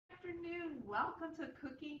Welcome to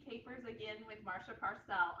Cooking Capers again with Marsha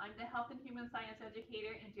Parcell. I'm the Health and Human Science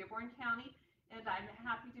Educator in Dearborn County, and I'm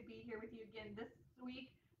happy to be here with you again this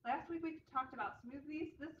week. Last week we talked about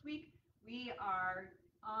smoothies. This week we are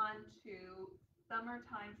on to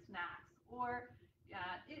summertime snacks, or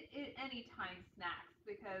anytime snacks,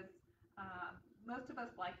 because most of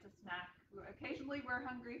us like to snack. Occasionally we're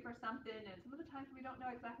hungry for something, and some of the times we don't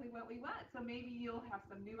know exactly what we want. So maybe you'll have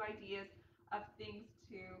some new ideas of things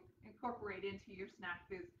to incorporate into your snack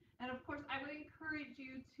foods. And of course, I would encourage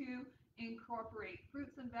you to incorporate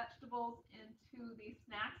fruits and vegetables into these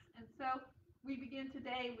snacks. And so we begin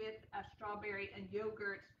today with a strawberry and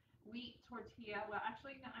yogurt wheat tortilla. Well,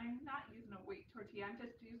 actually, no, I'm not using a wheat tortilla. I'm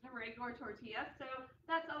just using a regular tortilla. So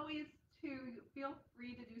that's always to feel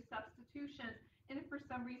free to do substitutions. And if for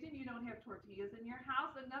some reason you don't have tortillas in your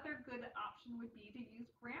house, another good option would be to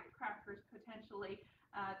use graham crackers potentially.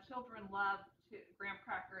 Children love graham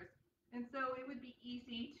crackers. And so it would be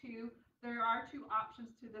easy to, there are two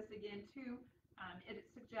options to this again too. It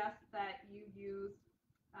suggests that you use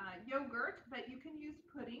yogurt, but you can use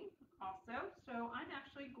pudding also. So I'm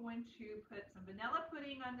actually going to put some vanilla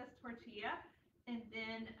pudding on this tortilla, and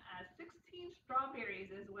then 16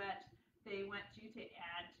 strawberries is what they want you to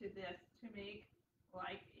add to this to make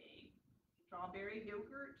like a strawberry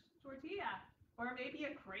yogurt tortilla, or maybe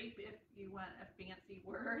a crepe if you want a fancy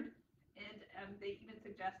word. And they even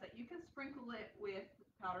suggest that you can sprinkle it with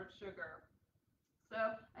powdered sugar. So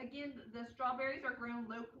again, the strawberries are grown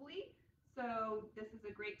locally, so this is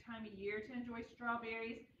a great time of year to enjoy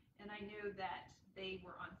strawberries. And I know that they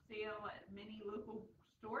were on sale at many local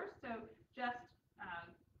stores. So just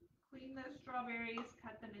clean those strawberries,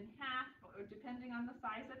 cut them in half, or depending on the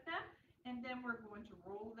size of them, and then we're going to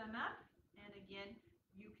roll them up. And again,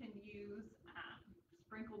 you can use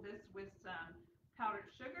sprinkle this with some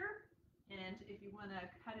powdered sugar, and if you want to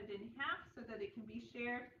cut it in half so that it can be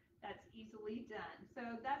shared, that's easily done. So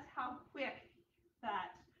that's how quick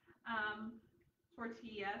that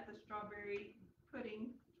tortilla, the strawberry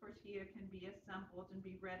pudding tortilla, can be assembled and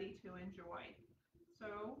be ready to enjoy.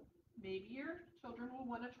 So maybe your children will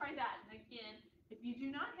want to try that. And again, if you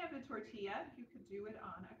do not have a tortilla, you could do it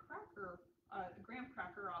on a cracker, a graham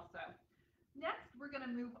cracker also. Next, we're going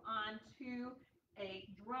to move on to a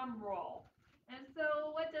drum roll. And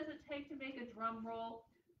so what does it take to make a drum roll?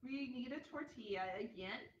 We need a tortilla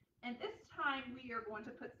again, and this time we are going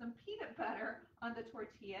to put some peanut butter on the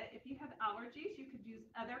tortilla. If you have allergies, you could use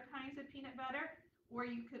other kinds of peanut butter, or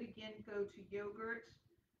you could again go to yogurt,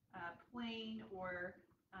 plain, or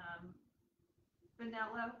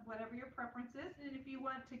vanilla, whatever your preference is. And if you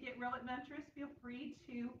want to get real adventurous, feel free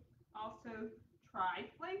to also try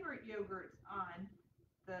flavored yogurts on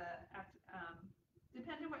the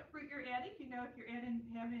depending on what fruit you're adding. You know, if you're having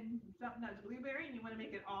something that's blueberry and you want to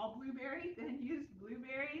make it all blueberry, then use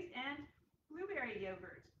blueberries and blueberry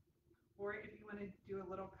yogurt. Or if you want to do a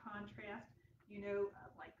little contrast, you know,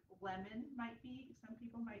 like lemon might be, some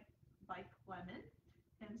people might like lemon,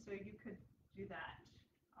 and so you could do that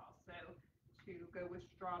also to go with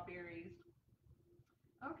strawberries.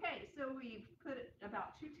 Okay, so we've put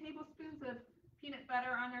about 2 tablespoons of peanut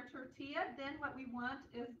butter on our tortilla. Then what we want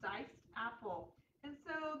is diced apple. And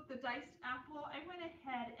so the diced apple, I went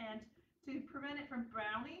ahead and to prevent it from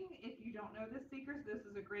browning, if you don't know this secret, this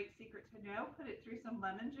is a great secret to know, put it through some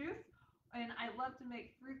lemon juice. And I love to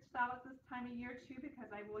make fruit salads this time of year too,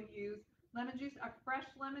 because I will use lemon juice, a fresh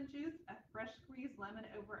lemon juice, a fresh squeezed lemon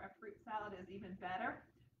over a fruit salad is even better.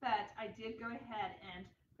 But I did go ahead and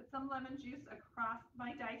put some lemon juice across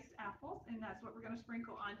my diced apples, and that's what we're going to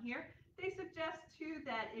sprinkle on here. They suggest too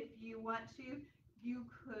that if you want to, you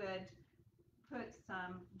could put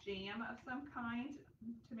some jam of some kind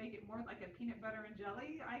to make it more like a peanut butter and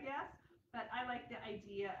jelly, I guess. But I like the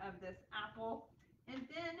idea of this apple. And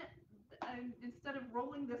then instead of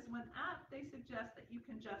rolling this one up, they suggest that you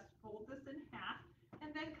can just fold this in half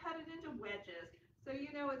and then cut it into wedges. So you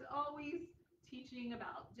know, it's always teaching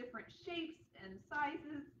about different shapes and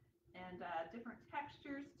sizes and different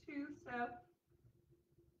textures too. So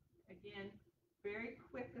again, very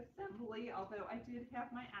quick assembly, although I did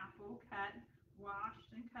have my apple cut, washed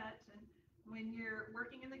and cut. And when you're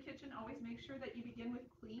working in the kitchen, always make sure that you begin with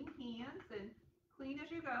clean hands and clean as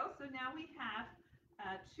you go. So now we have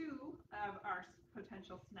 2 of our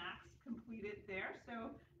potential snacks completed there. So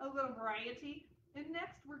a little variety. And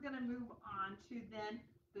next we're going to move on to then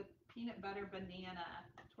the peanut butter banana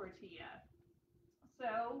tortilla.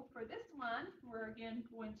 So for this one, we're again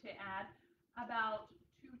going to add about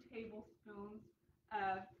 2 tablespoons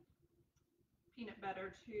of peanut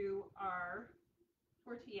butter to our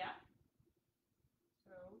tortilla.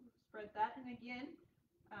 So spread that, and again,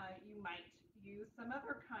 you might use some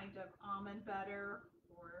other kind of almond butter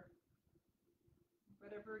or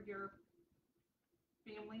whatever your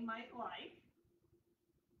family might like.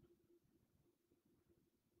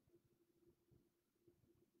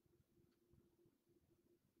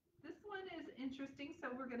 This one is interesting, so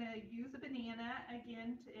we're going to use a banana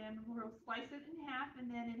again, and we'll slice it in half and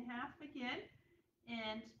then in half again,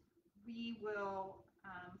 and we will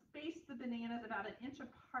space the bananas about an inch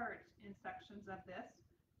apart in sections of this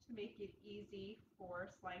to make it easy for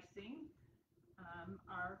slicing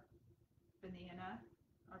our banana,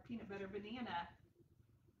 our peanut butter banana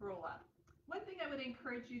roll up. One thing I would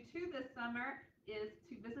encourage you to this summer is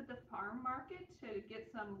to visit the farm market to get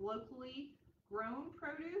some locally grown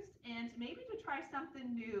produce and maybe to try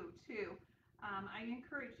something new too. I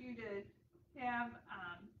encourage you to have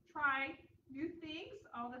try new things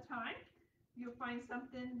all the time. You'll find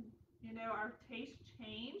something, you know, our tastes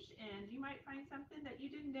change, and you might find something that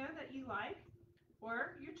you didn't know that you like,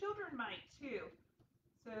 or your children might too.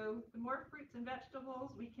 So the more fruits and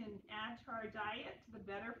vegetables we can add to our diet, the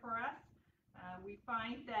better for us. We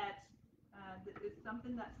find that it's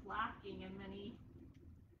something that's lacking in many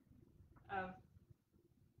of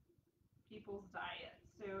people's diets.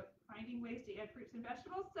 So finding ways to add fruits and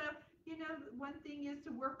vegetables. So, you know, one thing is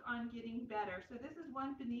to work on getting better. So this is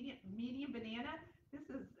one medium banana. This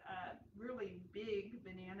is a really big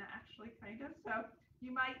banana, actually, kind of. So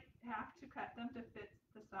you might have to cut them to fit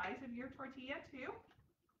the size of your tortilla too.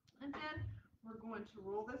 And then we're going to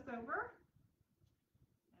roll this over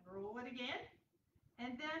and roll it again.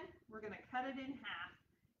 And then we're going to cut it in half.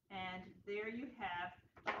 And there you have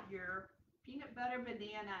your peanut butter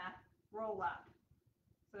banana roll up.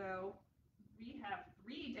 So we have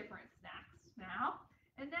 3 different snacks now.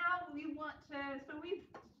 And now we want to, so we've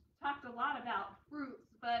talked a lot about fruits,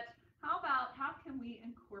 but how can we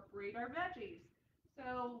incorporate our veggies?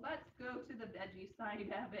 So let's go to the veggie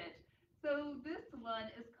side of it. So this one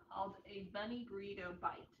is called a bunny burrito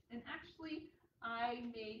bite. And actually, I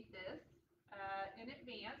made this in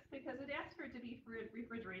advance because it asked for it to be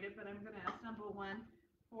refrigerated, but I'm going to assemble one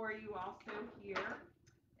for you also here.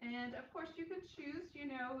 And of course, you could choose, you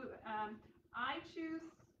know, I choose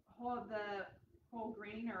the whole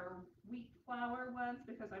grain or wheat flour ones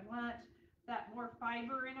because I want that more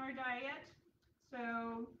fiber in our diet.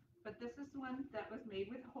 So, but this is one that was made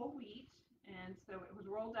with whole wheat. And so it was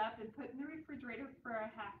rolled up and put in the refrigerator for a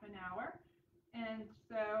half an hour. And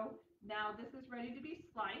so now this is ready to be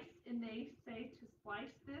sliced. And they say to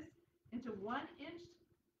slice this into 1-inch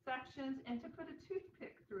sections and to put a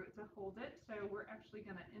toothpick through it to hold it. So we're actually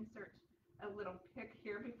going to insert a little pick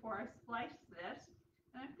here before I slice this.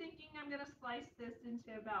 And I'm thinking I'm going to slice this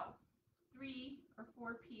into about 3 or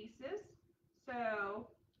 4 pieces. So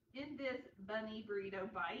in this bunny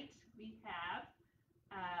burrito bite, we have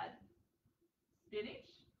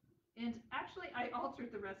spinach. And actually, I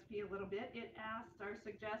altered the recipe a little bit. It asked or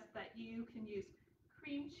suggests that you can use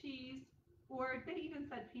cream cheese, or they even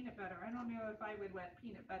said peanut butter. I don't know if I would want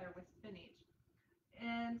peanut butter with spinach.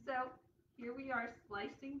 And so here we are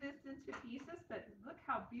slicing this into pieces, but look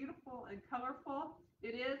how beautiful and colorful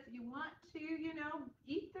it is. You want to, you know,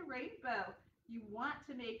 eat the rainbow. You want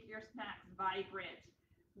to make your snacks vibrant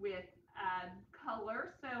with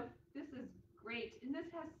color. So this is great. And this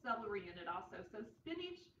has celery in it also. So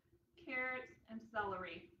spinach, carrots, and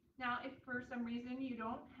celery. Now, if for some reason you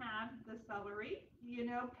don't have the celery, you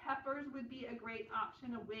know, peppers would be a great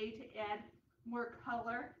option, a way to add more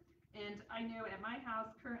color. And I know at my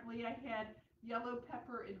house currently I had yellow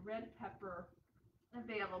pepper and red pepper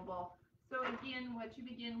available. So again, what you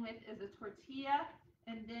begin with is a tortilla,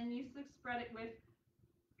 and then you spread it with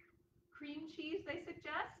cream cheese, they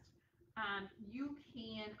suggest. You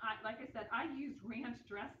can, like I said, I use ranch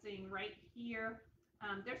dressing right here.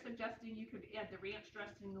 They're suggesting you could add the ranch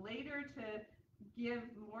dressing later to give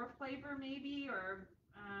more flavor maybe, or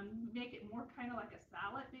make it more kind of like a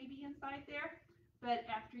salad maybe inside there. But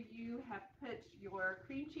after you have put your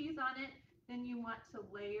cream cheese on it, then you want to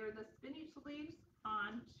layer the spinach leaves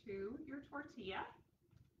onto your tortilla.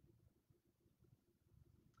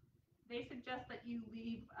 They suggest that you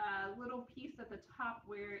leave a little piece at the top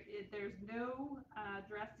where there's no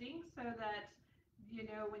dressing, so that, you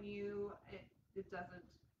know, when it doesn't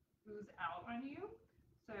ooze out on you.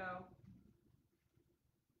 So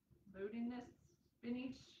loading this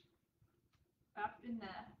spinach up in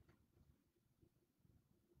the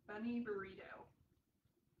bunny burrito.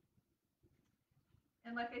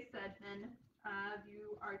 And like I said, then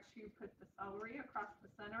you are to put the celery across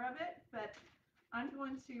the center of it, but I'm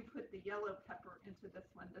going to put the yellow pepper into this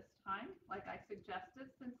one this time, like I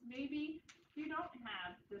suggested, since maybe you don't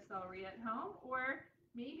have the celery at home, or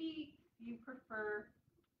maybe you prefer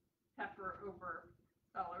pepper over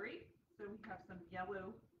celery. So we have some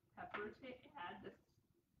yellow pepper to add. This,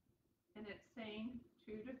 and it's saying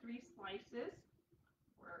 2 to 3 slices,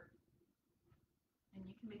 or and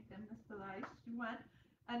you can make them the size you want.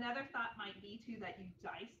 Another thought might be too that you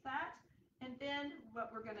dice that, and then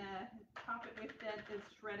what we're gonna top it with then is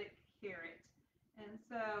shredded carrot. And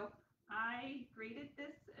so I grated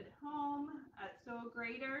this at home at So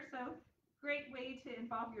Grater. So great way to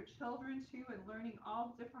involve your children too in learning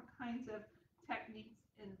all different kinds of techniques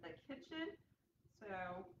in the kitchen.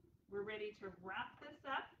 So we're ready to wrap this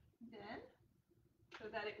up then so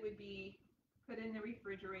that it would be put in the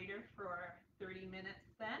refrigerator for 30 minutes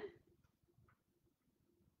then.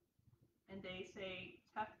 And they say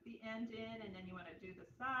tuck the end in, and then you want to do the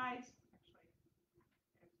sides.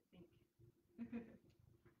 Actually, I have to think.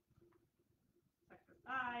 Tuck the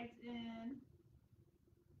sides in.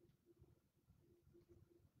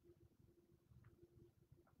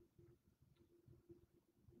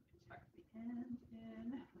 Tuck the end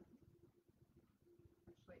in.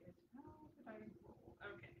 Actually, how did I roll?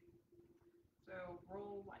 Okay. So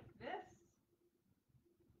roll like this.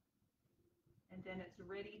 And then it's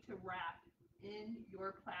ready to wrap in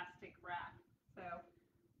your plastic wrap. So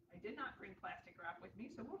I did not bring plastic wrap with me,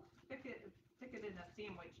 so we'll stick it in a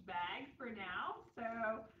sandwich bag for now.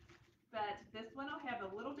 So, but this one will have a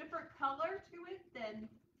little different color to it than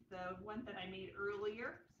the one that I made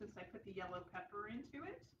earlier, since I put the yellow pepper into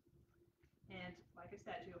it. And like I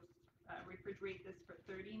said, you'll refrigerate this for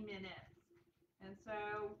 30 minutes. And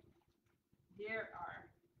so there are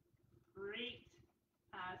great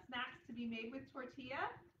snacks to be made with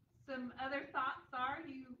tortilla. Some other thoughts are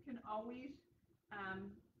you can always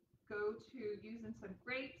go to using some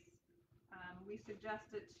grapes. We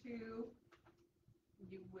suggested too,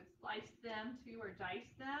 you would slice them too or dice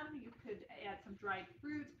them. You could add some dried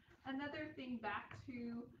fruit. Another thing, back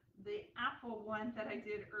to the apple one that I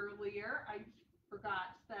did earlier, I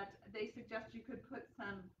forgot that they suggest you could put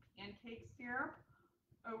some pancake syrup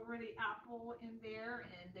over the apple in there,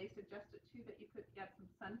 and they suggested too that you could get some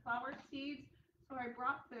sunflower seeds. So I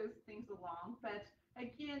brought those things along, but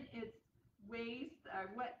again, it's ways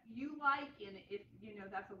what you like, and if you know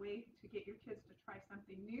that's a way to get your kids to try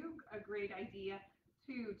something new, a great idea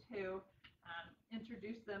too, to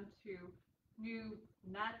introduce them to new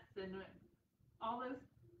nuts, and all this,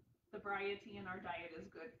 the variety in our diet is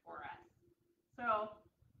good for us. So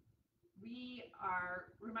we are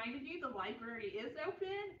reminding you the library is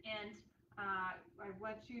open, and I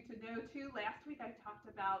want you to know too, last week I talked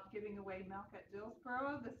about giving away milk at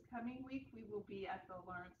Dillsboro. This coming week we will be at the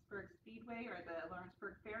Lawrenceburg Speedway or the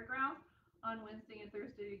Lawrenceburg Fairgrounds on Wednesday and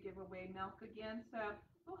Thursday to give away milk again. So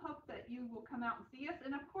we'll hope that you will come out and see us,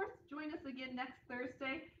 and of course join us again next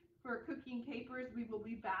Thursday for Cooking Capers. We will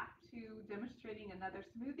be back to demonstrating another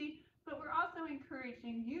smoothie, but we're also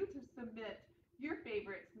encouraging you to submit your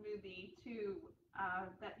favorite smoothie to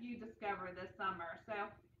that you discover this summer. So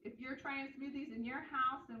if you're trying smoothies in your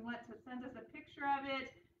house and want to send us a picture of it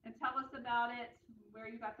and tell us about it, where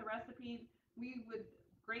you got the recipe, we would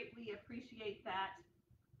greatly appreciate that.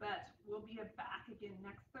 But we'll be back again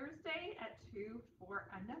next Thursday at 2 for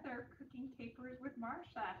another Cooking Capers with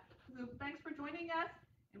Marsha. So thanks for joining us,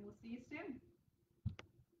 and we'll see you soon.